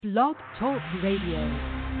Blog Talk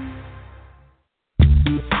Radio.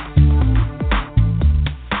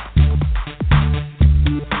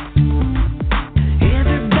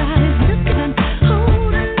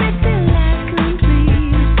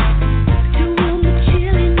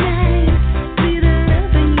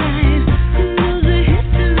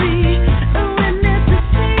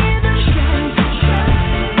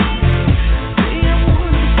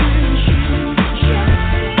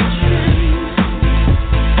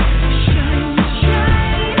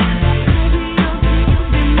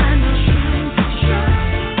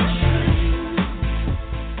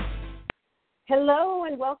 Hello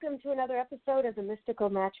and welcome to another episode of the Mystical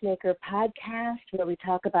Matchmaker podcast, where we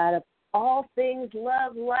talk about all things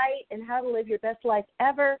love, light, and how to live your best life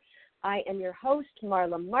ever. I am your host,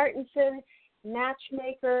 Marla Martenson,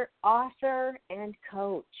 matchmaker, author, and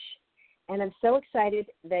coach. And I'm so excited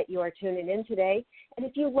that you are tuning in today. And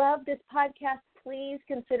if you love this podcast, please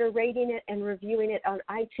consider rating it and reviewing it on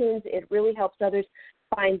iTunes. It really helps others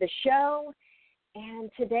find the show. And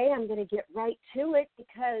today I'm going to get right to it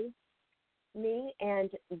because me and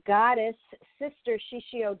goddess sister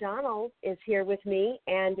Shishi O'Donnell is here with me,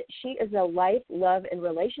 and she is a life, love, and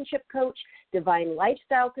relationship coach, divine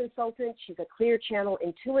lifestyle consultant. She's a clear channel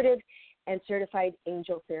intuitive and certified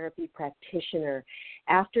angel therapy practitioner.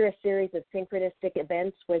 After a series of synchronistic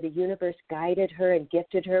events where the universe guided her and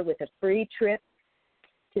gifted her with a free trip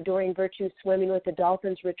to Doreen Virtue Swimming with the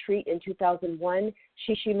Dolphins retreat in 2001,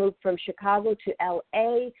 Shishi moved from Chicago to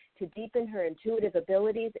L.A. to deepen her intuitive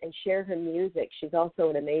abilities and share her music. She's also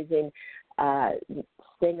an amazing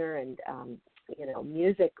singer and,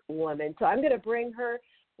 music woman. So I'm going to bring her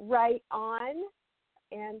right on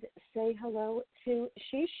and say hello to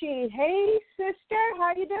Shishi. Hey, sister,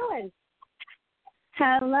 how you doing?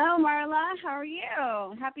 Hello, Marla. How are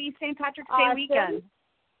you? Happy St. Patrick's Day weekend.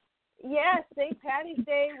 Yes, St. Patty's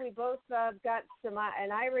Day. We both got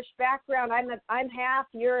an Irish background. I'm half.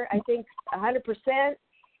 You're, I think, 100%.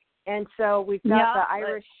 And so we've got the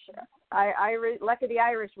Irish, luck of the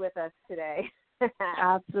Irish with us today.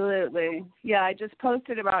 Absolutely. Yeah, I just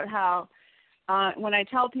posted about how when I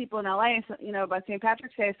tell people in LA, about St.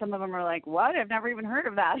 Patrick's Day, some of them are like, "What? I've never even heard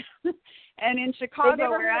of that." And in Chicago,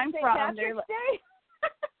 where I'm from, they're like,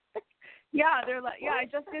 yeah, they're like, yeah, I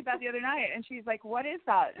just did that the other night, and she's like, "What is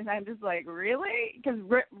that?" And I'm just like, "Really?" Because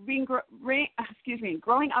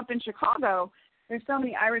growing up in Chicago, there's so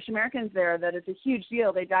many Irish Americans there that it's a huge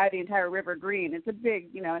deal. They dye the entire river green. It's a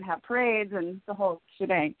big, and have parades and the whole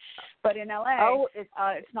shebang. But in LA, it's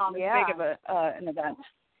not as big of an event.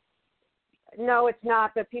 No, it's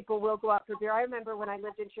not, but people will go out for beer. I remember when I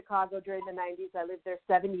lived in Chicago during the 90s, I lived there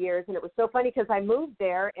 7 years, and it was so funny because I moved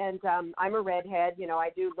there, and I'm a redhead. I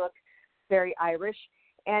do look very Irish,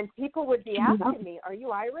 and people would be asking me, "Are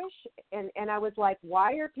you Irish?" And I was like,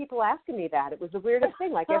 "Why are people asking me that?" It was the weirdest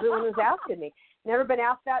thing. Like, everyone was asking me. Never been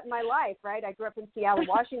asked that in my life, right? I grew up in Seattle,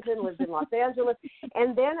 Washington, lived in Los Angeles,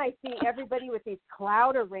 and then I see everybody with these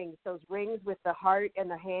clouder rings, those rings with the heart and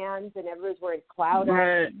the hands, and everyone's wearing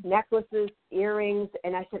clouder necklaces, earrings,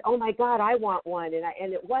 and I said, "Oh my God, I want one!"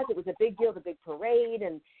 And it was a big deal, the big parade,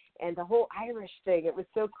 and the whole Irish thing. It was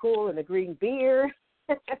so cool, and the green beer.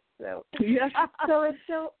 So it's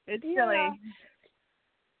silly.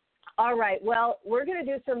 All right. Well, we're going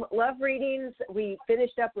to do some love readings. We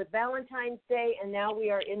finished up with Valentine's Day, and now we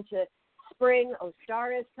are into spring.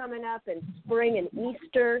 Ostara is coming up, and spring and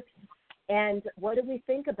Easter. And what do we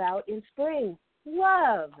think about in spring?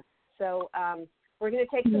 Love. So we're going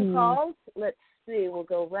to take some calls. Let's see. We'll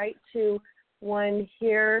go right to one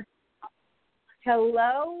here.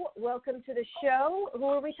 Hello. Welcome to the show. Who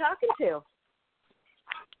are we talking to?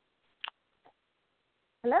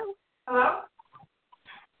 Hello? Hello?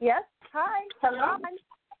 Yes? Hi. Hello?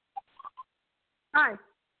 Hi.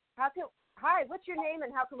 Hi, what's your name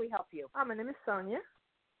and how can we help you? My name is Sonia.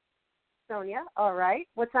 Sonia, all right.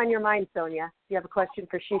 What's on your mind, Sonia? Do you have a question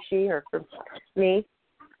for Shishi or for me?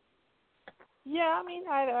 Yeah,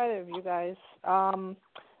 either of you guys.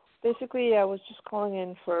 Basically, I was just calling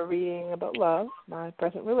in for a reading about love, my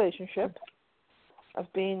present relationship.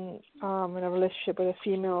 I've been in a relationship with a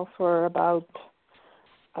female for about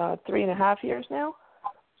 3.5 years now.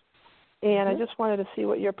 And I just wanted to see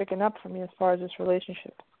what you're picking up from me as far as this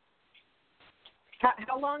relationship.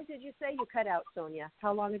 How long did you say? You cut out, Sonia.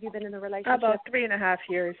 How long have you been in the relationship? About 3.5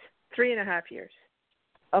 years. 3.5 years.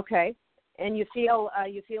 Okay. And you feel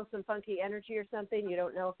some funky energy or something? You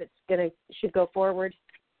don't know if it's should go forward?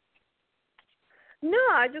 No,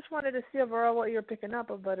 I just wanted to see overall what you're picking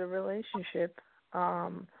up about a relationship.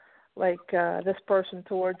 This person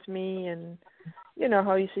towards me and,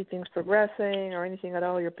 how you see things progressing or anything at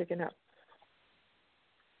all you're picking up.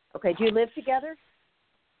 Okay. Do you live together?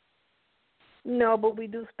 No, but we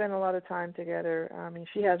do spend a lot of time together. I mean,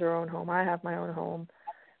 she has her own home. I have my own home.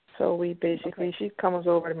 So we basically, she comes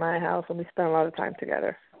over to my house and we spend a lot of time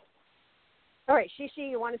together. All right, Shishi,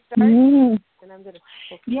 you want to start? And I'm going to.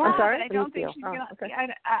 Yeah, I'm sorry. but I don't think she's going to. Okay.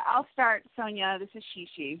 I'll start, Sonia. This is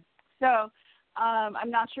Shishi. So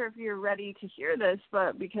I'm not sure if you're ready to hear this,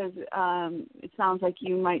 but because it sounds like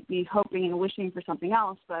you might be hoping and wishing for something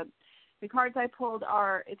else. But the cards I pulled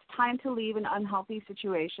are, it's time to leave an unhealthy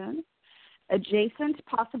situation, adjacent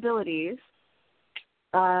possibilities,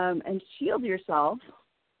 and shield yourself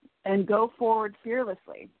and go forward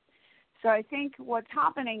fearlessly. So I think what's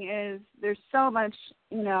happening is there's so much,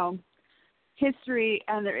 history,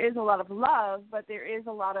 and there is a lot of love, but there is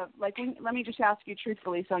a lot of, let me just ask you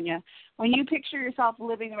truthfully, Sonia, when you picture yourself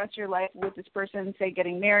living the rest of your life with this person, say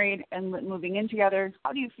getting married and moving in together,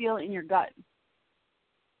 how do you feel in your gut?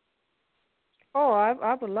 Oh,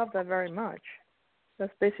 I would love that very much.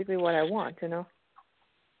 That's basically what I want,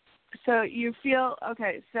 So you feel,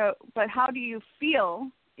 okay, but how do you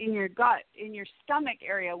feel in your gut, in your stomach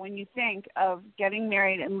area when you think of getting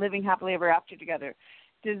married and living happily ever after together?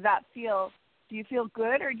 Do you feel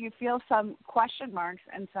good, or do you feel some question marks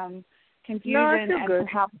and some confusion? No, I feel good.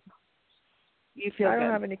 Perhaps you feel good. I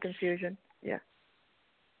don't have any confusion. Yeah.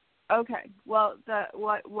 Okay. Well,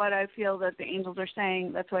 what I feel that the angels are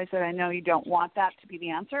saying, that's why I said I know you don't want that to be the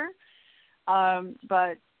answer,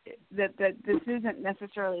 but that this isn't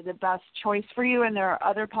necessarily the best choice for you, and there are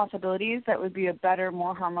other possibilities that would be a better,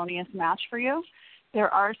 more harmonious match for you.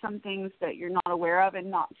 There are some things that you're not aware of and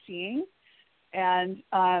not seeing, and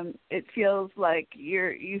it feels like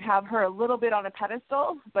you have her a little bit on a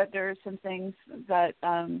pedestal, but there are some things that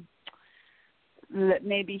that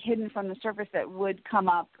may be hidden from the surface that would come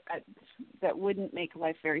up that wouldn't make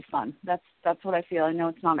life very fun. That's what I feel. I know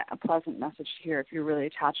it's not a pleasant message to hear if you're really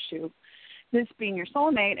attached to this being your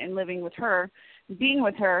soulmate and living with her, being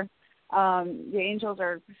with her. The angels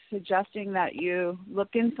are suggesting that you look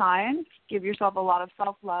inside, give yourself a lot of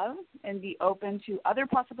self-love, and be open to other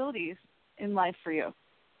possibilities in life for you.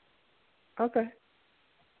 Okay.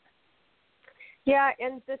 Yeah,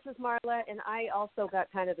 and this is Marla, and I also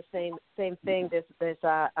got kind of the same thing.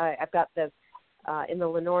 I've got the in the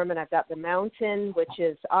Lenormand, I've got the mountain, which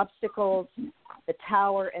is obstacles, the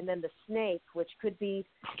tower, and then the snake, which could be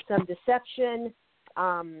some deception.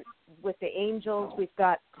 With the angels, we've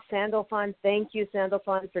got Sandalphon. Thank you,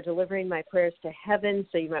 Sandalphon, for delivering my prayers to heaven.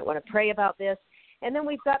 So you might want to pray about this. And then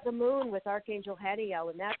we've got the moon with Archangel Hadiel,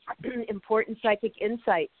 and that's important psychic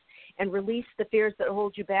insights and release the fears that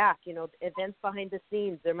hold you back. Events behind the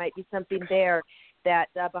scenes. There might be something there that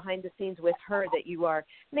behind the scenes with her that you are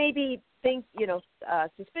maybe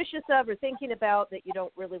suspicious of or thinking about that you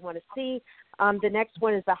don't really want to see. The next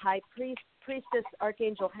one is the high priestess,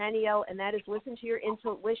 Archangel Haniel, and that is listen to your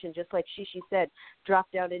intuition, just like Shishi said,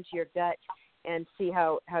 drop down into your gut and see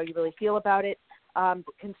how you really feel about it.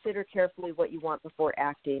 Consider carefully what you want before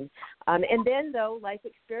acting. And then, though, life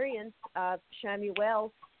experience,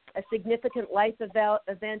 Shamuel, a significant life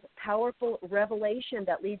event, powerful revelation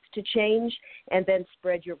that leads to change, and then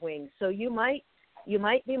spread your wings. So you might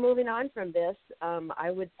be moving on from this.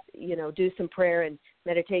 I would, do some prayer and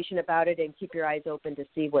meditation about it and keep your eyes open to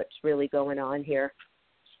see what's really going on here.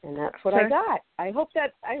 And that's what I got. I hope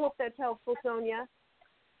that's helpful, Sonia.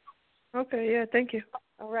 Okay, yeah, thank you.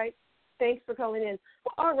 All right. Thanks for calling in.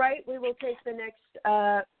 All right, we will take the next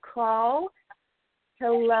call.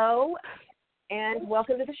 Hello, and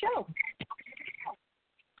welcome to the show.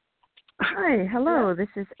 Hi, hello, This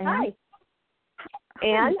is Anne. Hi.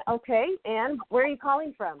 Anne, okay. Anne, where are you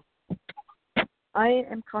calling from? I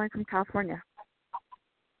am calling from California.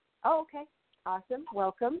 Oh, okay. Awesome.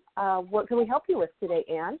 Welcome. What can we help you with today,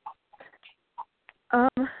 Anne?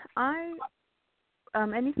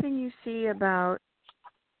 Anything you see about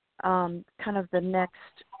kind of the next,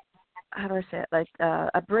 how do I say it, like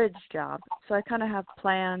a bridge job. So I kind of have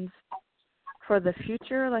plans for the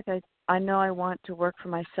future. Like I know I want to work for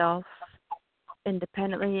myself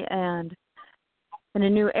independently and in a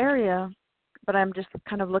new area, but I'm just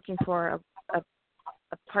kind of looking for a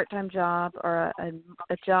part-time job or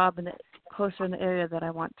a job closer in the area that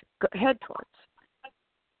I want to head towards.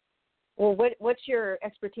 Well, what's your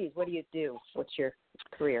expertise? What do you do? What's your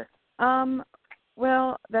career?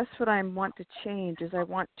 Well, that's what I want to change. Is I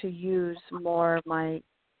want to use more of my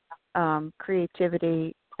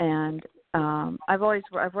creativity, and I've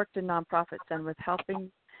worked in nonprofits and with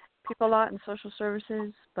helping people a lot in social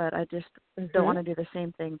services, but I just don't want to do the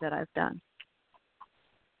same thing that I've done.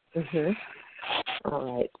 Mhm.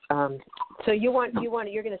 All right. So you're going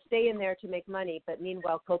to stay in there to make money, but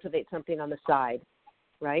meanwhile cultivate something on the side.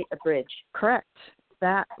 right? A bridge. Correct.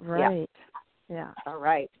 That, right. Yeah. All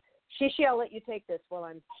right. Shishi, I'll let you take this while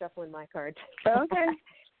I'm shuffling my cards. Okay.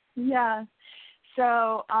 Yeah.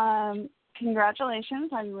 So,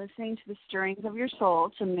 congratulations on listening to the stirrings of your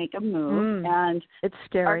soul to make a move. And it's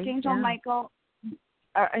scary. Archangel Michael,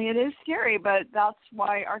 it is scary, but that's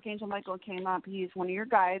why Archangel Michael came up. He's one of your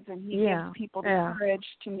guides, and he gives people the courage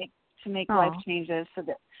to make life changes so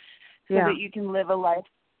that you can live a life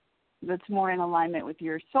that's more in alignment with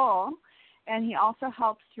your soul. And he also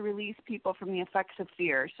helps to release people from the effects of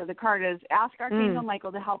fear. So the card is ask Archangel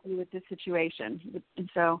Michael to help you with this situation. And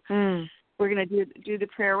so we're going to do the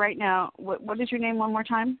prayer right now. What is your name one more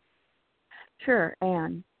time? Sure,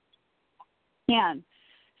 Anne. Anne.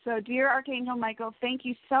 So dear Archangel Michael, thank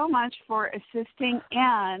you so much for assisting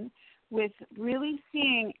Anne with really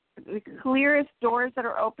seeing the clearest doors that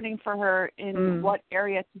are opening for her in what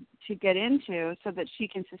area to get into so that she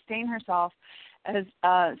can sustain herself as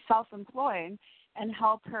self-employed and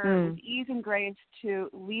help her with ease and grace to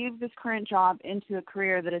leave this current job into a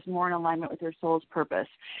career that is more in alignment with her soul's purpose.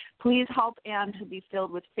 Please help Anne to be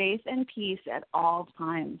filled with faith and peace at all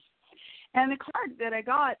times. And the card that I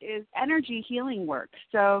got is energy healing work.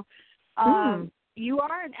 So you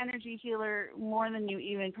are an energy healer more than you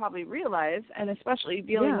even probably realize, and especially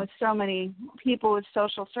dealing with so many people with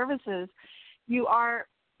social services. You are,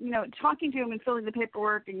 talking to them and filling the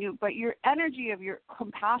paperwork, but your energy of your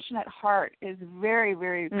compassionate heart is very,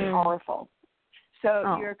 very powerful.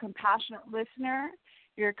 So you're a compassionate listener.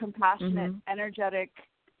 You're a compassionate, energetic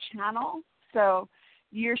channel. So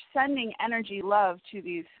you're sending energy, love to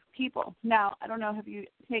these people. Now, I don't know, have you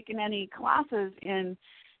taken any classes in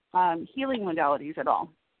healing modalities at all?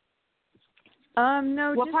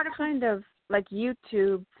 No, just kind of like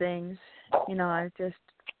YouTube things. I just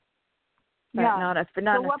not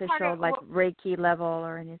official like Reiki level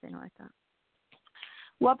or anything like that.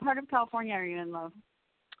 What part of California are you in, love?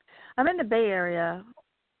 I'm in the Bay Area.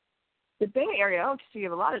 The Bay Area. Oh, so you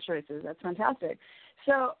have a lot of choices. That's fantastic.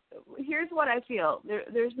 So here's what I feel.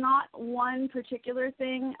 There's not one particular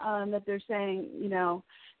thing that they're saying,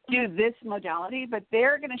 do this modality, but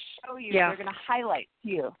they're going to show you, they're going to highlight to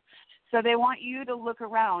you. So they want you to look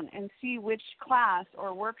around and see which class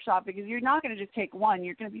or workshop, because you're not going to just take one.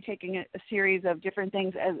 You're going to be taking a series of different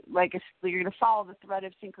things you're going to follow the thread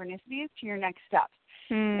of synchronicities to your next steps.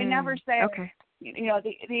 They never say,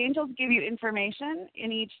 the angels give you information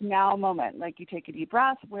in each now moment. Like you take a deep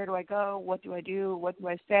breath, where do I go? What do I do? What do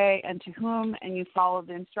I say? And to whom? And you follow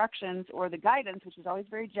the instructions or the guidance, which is always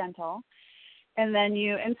very gentle. And then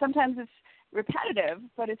and sometimes it's repetitive,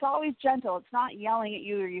 but it's always gentle. It's not yelling at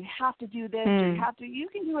you or you have to do this or you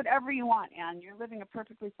can do whatever you want, and you're living a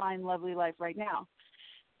perfectly fine, lovely life right now.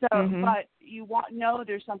 So, but you know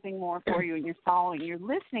there's something more for you, and you're following. You're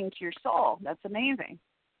listening to your soul. That's amazing.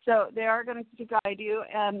 So they are going to guide you,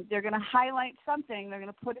 and they're going to highlight something. They're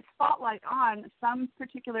going to put a spotlight on some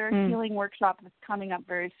particular healing workshop that's coming up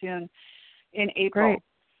very soon in April. Great.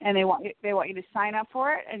 And they want you to sign up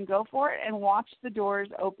for it and go for it and watch the doors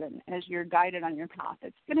open as you're guided on your path.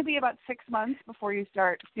 It's going to be about 6 months before you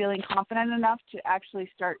start feeling confident enough to actually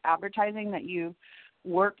start advertising that you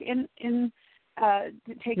work in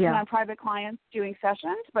taking on private clients, doing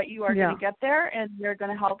sessions, but you are going to get there, and they're going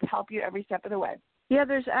to help you every step of the way. Yeah,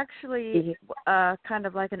 there's actually kind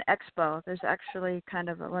of like an expo. There's actually kind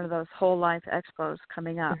of one of those whole life expos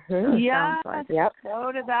coming up. Yeah, like.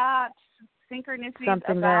 Go to that. Synchronicities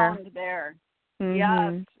abound there.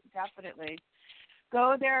 Yes, definitely.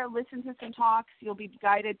 Go there, listen to some talks. You'll be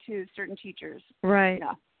guided to certain teachers. Right.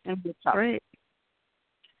 Yeah. And great.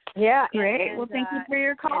 Yeah. Great. And, well, thank you for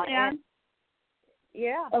your call, Anne.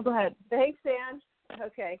 Yeah. Oh, go ahead. Thanks, Anne.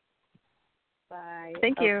 Okay. Bye.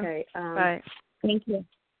 Thank you. Okay. Bye. Thank you.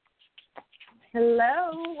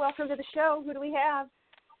 Hello. Welcome to the show. Who do we have?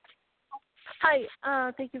 Hi.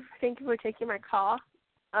 Thank you for taking my call.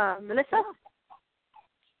 Melissa?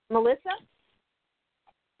 Melissa?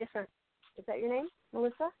 Yes, sir. Is that your name,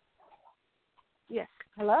 Melissa? Yes.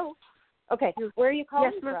 Hello? Okay. Where are you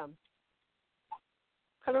calling from?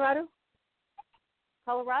 Colorado.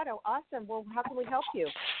 Colorado. Awesome. Well, how can we help you?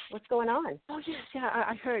 What's going on? Oh, yes. Yeah,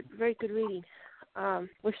 I heard. Very good reading.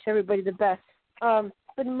 Wish everybody the best.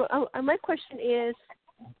 But my question is,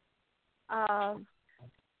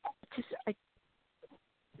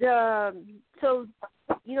 so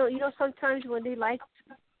sometimes when I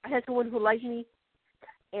had someone who liked me,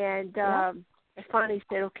 and I finally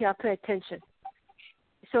said, okay, I'll pay attention.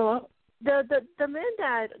 So the man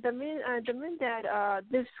that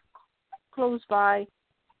lives close by,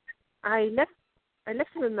 I left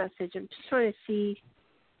him a message. I'm just trying to see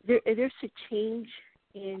if there's a change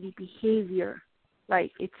in the behavior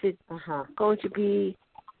Like, it's going to be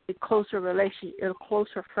a closer a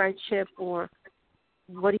closer friendship, or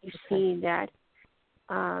what are you seeing that?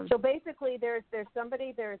 So basically, there's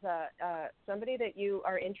somebody somebody that you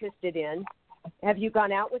are interested in. Have you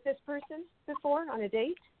gone out with this person before on a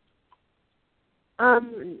date?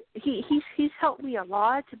 He's helped me a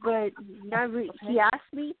lot, but not really. Okay. He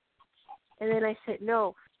asked me, and then I said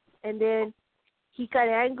no, and then he got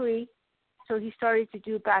angry, so he started to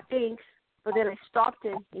do bad things. But then I stopped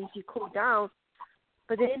him, and he cooled down.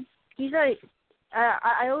 But then he's not.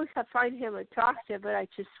 I always have find him attractive, but I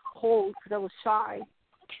just cold because I was shy,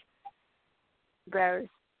 embarrassed.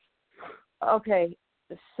 Okay,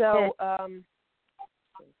 so I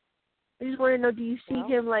just want to know, do you see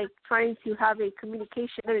him, like, trying to have a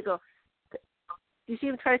communication? There we go. Do you see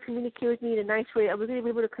him trying to communicate with me in a nice way? Are we going to be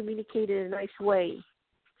able to communicate in a nice way?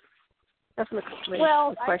 That's my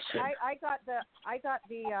question. I got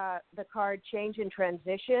the card Change in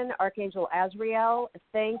Transition, Archangel Azrael.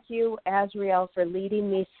 Thank you, Azrael, for leading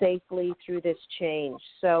me safely through this change.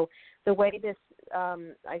 So the way this,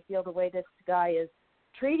 I feel the way this guy is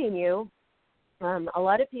treating you, a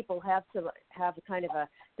lot of people have kind of a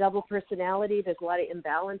double personality. There's a lot of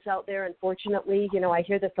imbalance out there, unfortunately. You know, I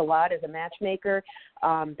hear this a lot as a matchmaker.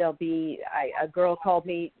 There'll be a girl called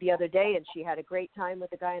me the other day, and she had a great time with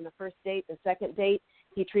the guy on the first date. The second date,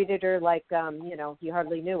 he treated her like, he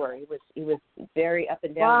hardly knew her. He was very up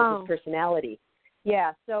and down with his personality.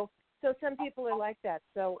 Yeah, so some people are like that.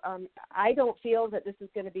 So I don't feel that this is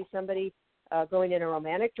going to be somebody going in a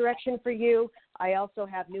romantic direction for you. I also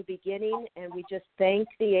have new beginning, and we just thank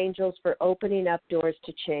the angels for opening up doors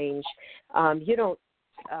to change. You don't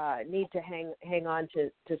need to hang on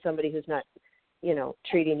to somebody who's not,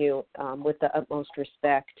 treating you with the utmost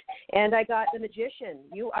respect. And I got the Magician.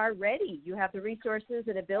 You are ready. You have the resources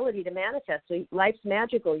and ability to manifest. So life's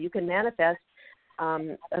magical. You can manifest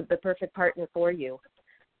the perfect partner for you.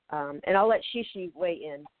 And I'll let Shishi weigh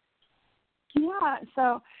in. Yeah,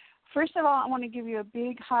 so first of all, I want to give you a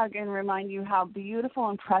big hug and remind you how beautiful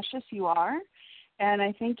and precious you are. And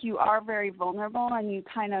I think you are very vulnerable, and you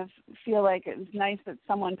kind of feel like it was nice that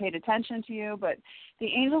someone paid attention to you. But the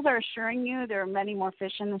angels are assuring you there are many more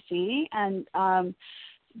fish in the sea. And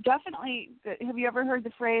definitely, have you ever heard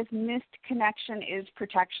the phrase, missed connection is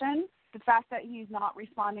protection? The fact that he's not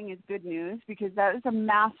responding is good news, because that is a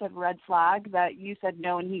massive red flag that you said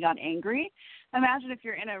no and he got angry. Imagine if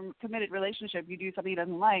you're in a committed relationship, you do something he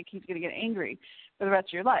doesn't like, he's going to get angry for the rest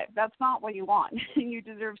of your life. That's not what you want. You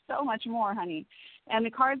deserve so much more, honey. And the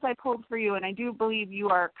cards I pulled for you, and I do believe you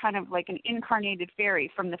are kind of like an incarnated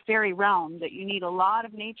fairy from the fairy realm, that you need a lot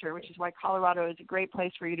of nature, which is why Colorado is a great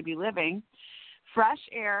place for you to be living, fresh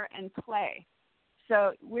air and play.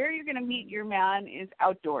 So where you're going to meet your man is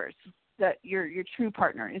outdoors. That your true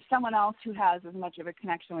partner is someone else who has as much of a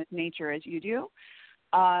connection with nature as you do.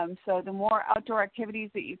 So the more outdoor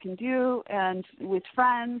activities that you can do, and with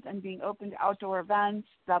friends and being open to outdoor events,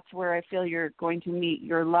 that's where I feel you're going to meet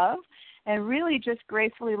your love, and really just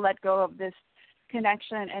gracefully let go of this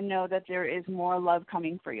connection and know that there is more love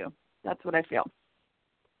coming for you. That's what I feel.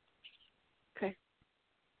 Okay.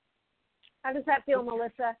 How does that feel,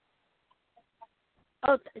 Melissa?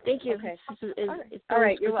 Oh, thank you. Okay. All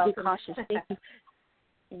right. You're welcome. Be cautious. Thank you.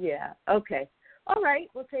 Yeah. Okay. All right.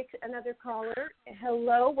 We'll take another caller.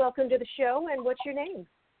 Hello. Welcome to the show. And what's your name?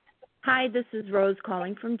 Hi, this is Rose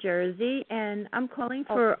calling from Jersey, and I'm calling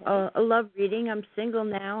for a love reading. I'm single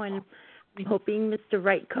now, and I'm hoping Mr.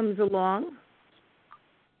 Right comes along.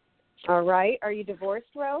 All right. Are you divorced,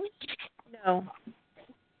 Rose? No.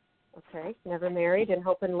 Okay. Never married, and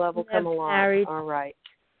hoping love will come along. Married. All right.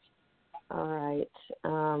 All right.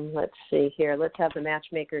 Let's see here. Let's have the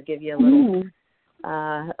matchmaker give you a little.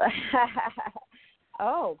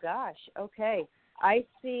 Oh, gosh. Okay. I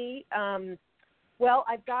see. Well,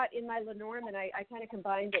 I've got in my Lenormand, I kind of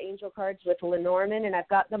combined the angel cards with Lenormand, and I've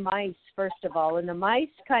got the mice, first of all. And the mice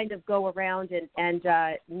kind of go around and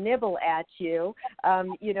nibble at you.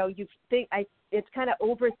 You think it's kind of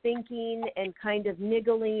overthinking and kind of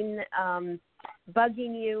niggling,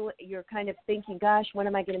 bugging you. You're kind of thinking, gosh, when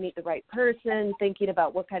am I going to meet the right person? Thinking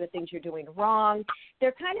about what kind of things you're doing wrong.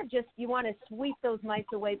 They're kind of just, you want to sweep those mice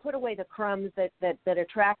away, put away the crumbs that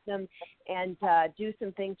attract them, and do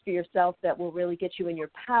some things for yourself that will really get you in your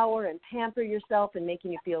power and pamper yourself and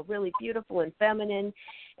making you feel really beautiful and feminine.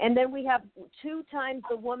 And then we have 2 times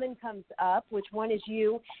the woman comes up, which one is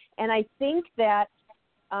you. And I think that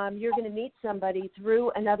you're going to meet somebody through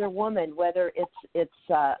another woman, whether it's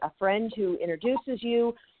a friend who introduces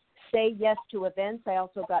you, say yes to events. I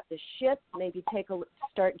also got the ship. Maybe taking.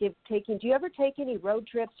 Do you ever take any road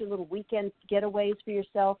trips or little weekend getaways for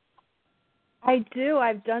yourself? I do.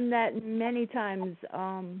 I've done that many times,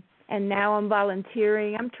 and now I'm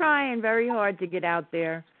volunteering. I'm trying very hard to get out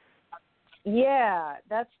there. Yeah,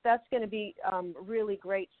 that's going to be really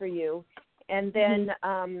great for you. And then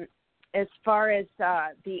as far as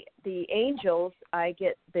the angels, I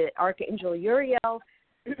get the Archangel Uriel,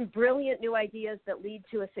 brilliant new ideas that lead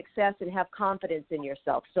to a success and have confidence in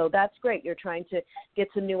yourself. So that's great. You're trying to get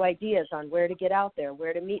some new ideas on where to get out there,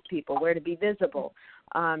 where to meet people, where to be visible,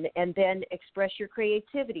 and then express your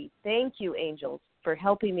creativity. Thank you, angels, for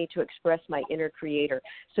helping me to express my inner creator.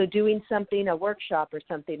 So doing something, a workshop or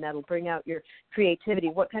something that'll bring out your creativity.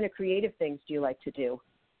 What kind of creative things do you like to do?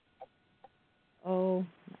 Oh,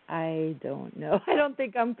 I don't know. I don't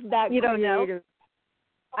think I'm that You don't creative. know?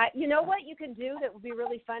 You know what you can do that would be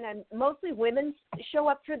really fun? Mostly women show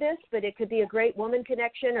up for this, but it could be a great woman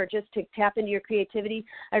connection or just to tap into your creativity.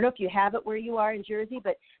 I don't know if you have it where you are in Jersey,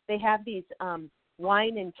 but they have these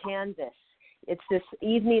wine and canvas. It's this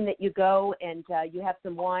evening that you go and you have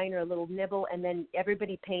some wine or a little nibble, and then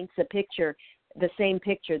everybody paints a picture, the same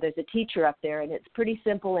picture. There's a teacher up there, and it's pretty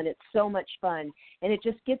simple, and it's so much fun. And it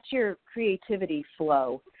just gets your creativity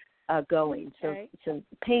flow going. Okay. So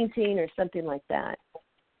painting or something like that.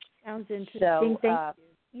 Sounds interesting. So, Thank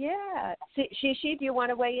you. yeah. Shishi, do you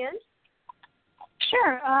want to weigh in?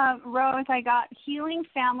 Sure. Rose, I got healing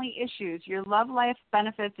family issues. Your love life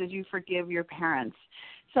benefits as you forgive your parents.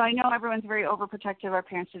 So I know everyone's very overprotective. Our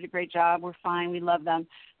parents did a great job. We're fine. We love them.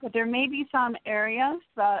 But there may be some areas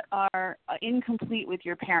that are incomplete with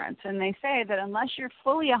your parents. And they say that unless you're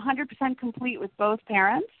fully 100% complete with both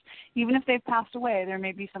parents, even if they've passed away, there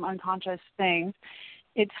may be some unconscious things.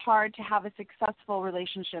 It's hard to have a successful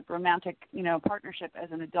relationship, romantic, partnership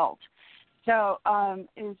as an adult. So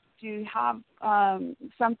do you have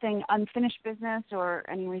something unfinished business or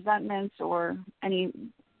any resentments or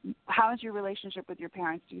how is your relationship with your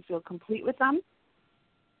parents? Do you feel complete with them?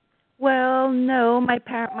 Well, no,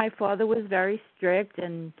 my father was very strict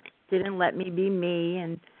and didn't let me be me,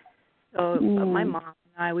 and so my mom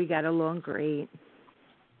and I, we got along great.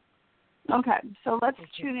 Okay, so let's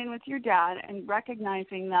tune in with your dad and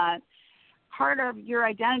recognizing that part of your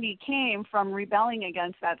identity came from rebelling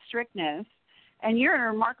against that strictness, and you're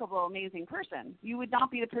a remarkable, amazing person. You would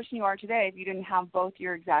not be the person you are today if you didn't have both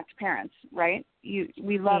your exact parents, right?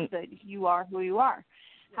 We love that you are who you are.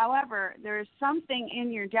 However, there is something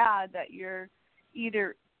in your dad that you're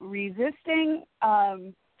either resisting. Let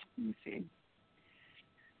me see.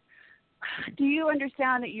 Do you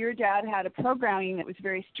understand that your dad had a programming that was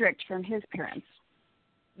very strict from his parents?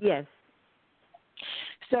 Yes.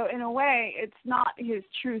 So in a way, it's not his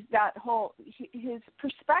truth. His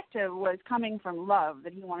perspective was coming from love,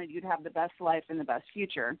 that he wanted you to have the best life and the best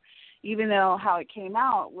future, even though how it came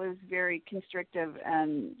out was very constrictive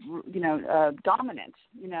and, dominant,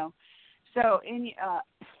 So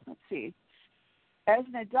let's see. As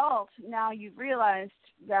an adult, now you've realized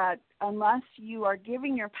that unless you are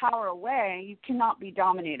giving your power away, you cannot be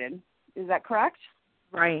dominated. Is that correct?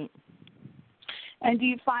 Right. And do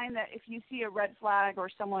you find that if you see a red flag or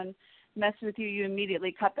someone mess with you, you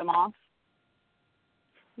immediately cut them off?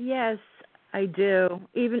 Yes, I do.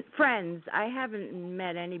 Even friends. I haven't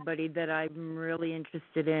met anybody that I'm really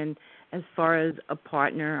interested in as far as a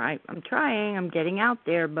partner. I'm trying. I'm getting out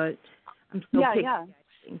there, but I'm still picky. Yeah.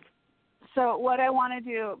 So what I want to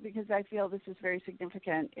do, because I feel this is very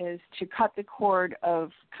significant, is to cut the cord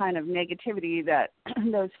of kind of negativity that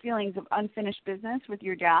those feelings of unfinished business with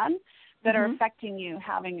your dad that are affecting you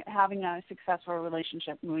having a successful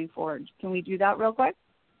relationship moving forward. Can we do that real quick?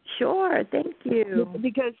 Sure, thank you.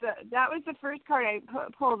 Because that was the first card I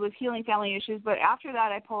pulled with healing family issues, but after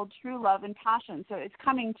that I pulled true love and passion. So it's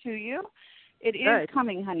coming to you. It is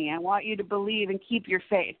coming, honey. I want you to believe and keep your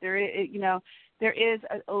faith. There is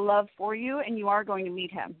a love for you, and you are going to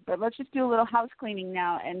meet him. But let's just do a little house cleaning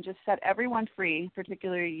now and just set everyone free,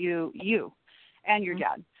 particularly you and your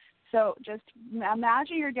dad. So just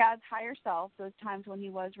imagine your dad's higher self, those times when he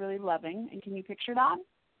was really loving. And can you picture that?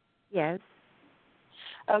 Yes.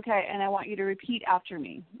 Okay, and I want you to repeat after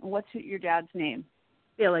me. What's your dad's name?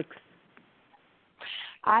 Felix.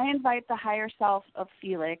 I invite the higher self of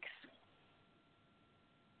Felix.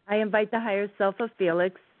 I invite the higher self of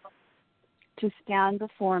Felix to stand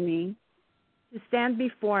before me. To stand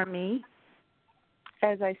before me.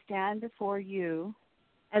 As I stand before you.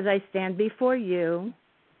 As I stand before you.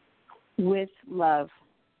 With love.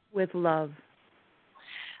 With love.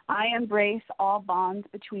 I embrace all bonds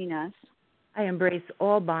between us. I embrace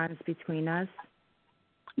all bonds between us.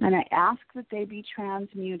 And I ask that they be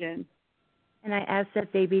transmuted. And I ask that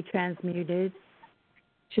they be transmuted.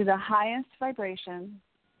 To the highest vibration.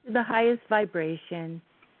 To the highest vibration.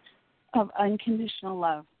 of unconditional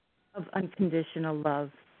love. Of unconditional love.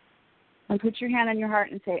 And put your hand on your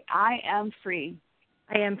heart and say, I am free.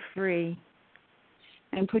 I am free.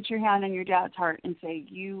 And put your hand on your dad's heart and say,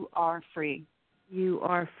 you are free. You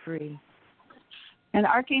are free. And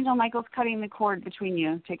Archangel Michael's cutting the cord between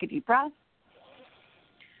you. Take a deep breath.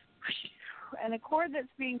 And the cord that's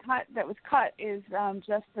being cut, that was cut, is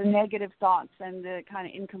just the negative thoughts and the kind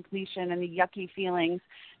of incompletion and the yucky feelings.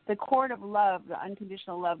 The cord of love, the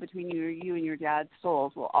unconditional love between you and your dad's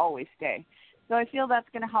souls will always stay. So I feel that's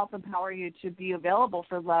going to help empower you to be available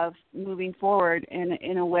for love moving forward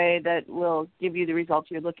in a way that will give you the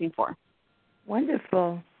results you're looking for.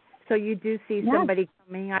 Wonderful. So you do see somebody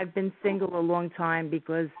coming. I've been single a long time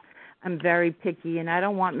because I'm very picky and I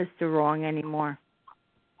don't want Mr. Wrong anymore.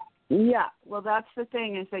 Yeah, well, that's the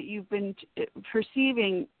thing, is that you've been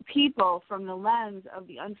perceiving people from the lens of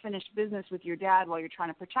the unfinished business with your dad while you're trying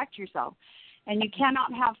to protect yourself. And you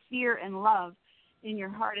cannot have fear and love in your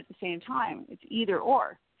heart at the same time. It's either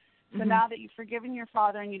or. So now that you've forgiven your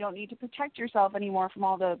father and you don't need to protect yourself anymore from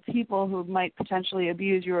all the people who might potentially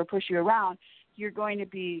abuse you or push you around, you're going to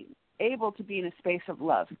be able to be in a space of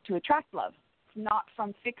love, to attract love, not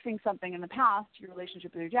from fixing something in the past, your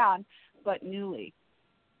relationship with your dad, but newly.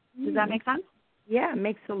 Does that make sense? Yeah, it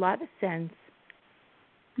makes a lot of sense.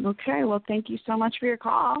 Okay, well, thank you so much for your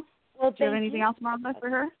call. Well, do you have anything else, Martha, for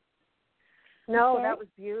her? No, Okay. that was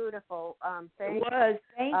beautiful. Thank It was.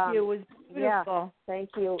 Thank you. It was beautiful. Yeah,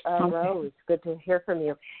 thank you, Rose. Good to hear from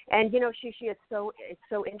you. And Shishi, it's so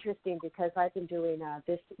interesting because I've been doing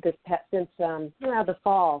this pet since the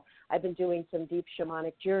fall. I've been doing some deep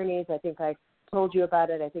shamanic journeys. I think I told you about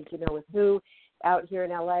it. I think you know with who, out here in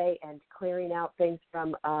LA, and clearing out things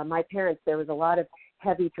from my parents. There was a lot of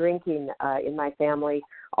heavy drinking in my family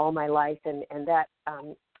all my life, and that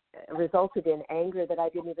resulted in anger that I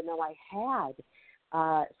didn't even know I had,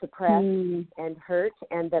 suppressed and hurt,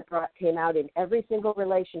 and that came out in every single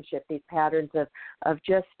relationship, these patterns of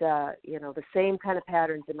just, the same kind of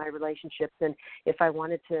patterns in my relationships. And if I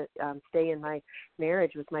wanted to stay in my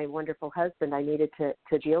marriage with my wonderful husband, I needed to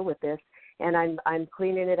deal with this, and I'm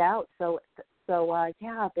cleaning it out. So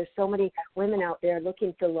there's so many women out there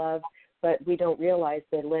looking for love, but we don't realize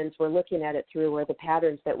the lens we're looking at it through are the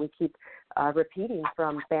patterns that we keep repeating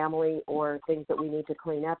from family or things that we need to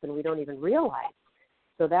clean up, and we don't even realize.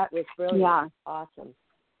 So that was really awesome.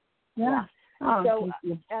 Yeah. Oh, so,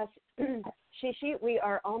 Shishi, we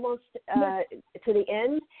are almost to the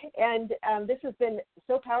end, and this has been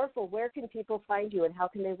so powerful. Where can people find you, and how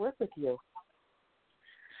can they work with you?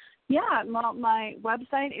 Yeah, well, my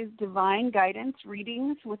website is Divine Guidance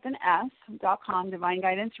Readings with an S.com, Divine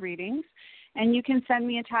Guidance Readings. And you can send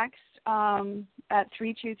me a text at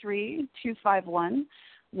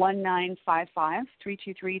 323-251-1955,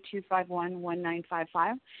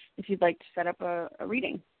 323-251-1955, if you'd like to set up a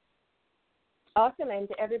reading. Awesome. And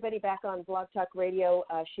to everybody back on Blog Talk Radio,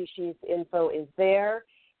 Shishi's info is there.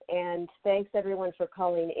 And thanks, everyone, for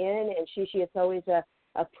calling in. And Shishi, it's always a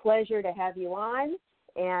pleasure to have you on.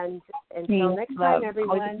 And until next time,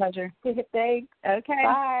 everyone. Always a pleasure. Thanks. Okay.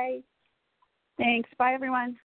 Bye. Thanks. Bye, everyone.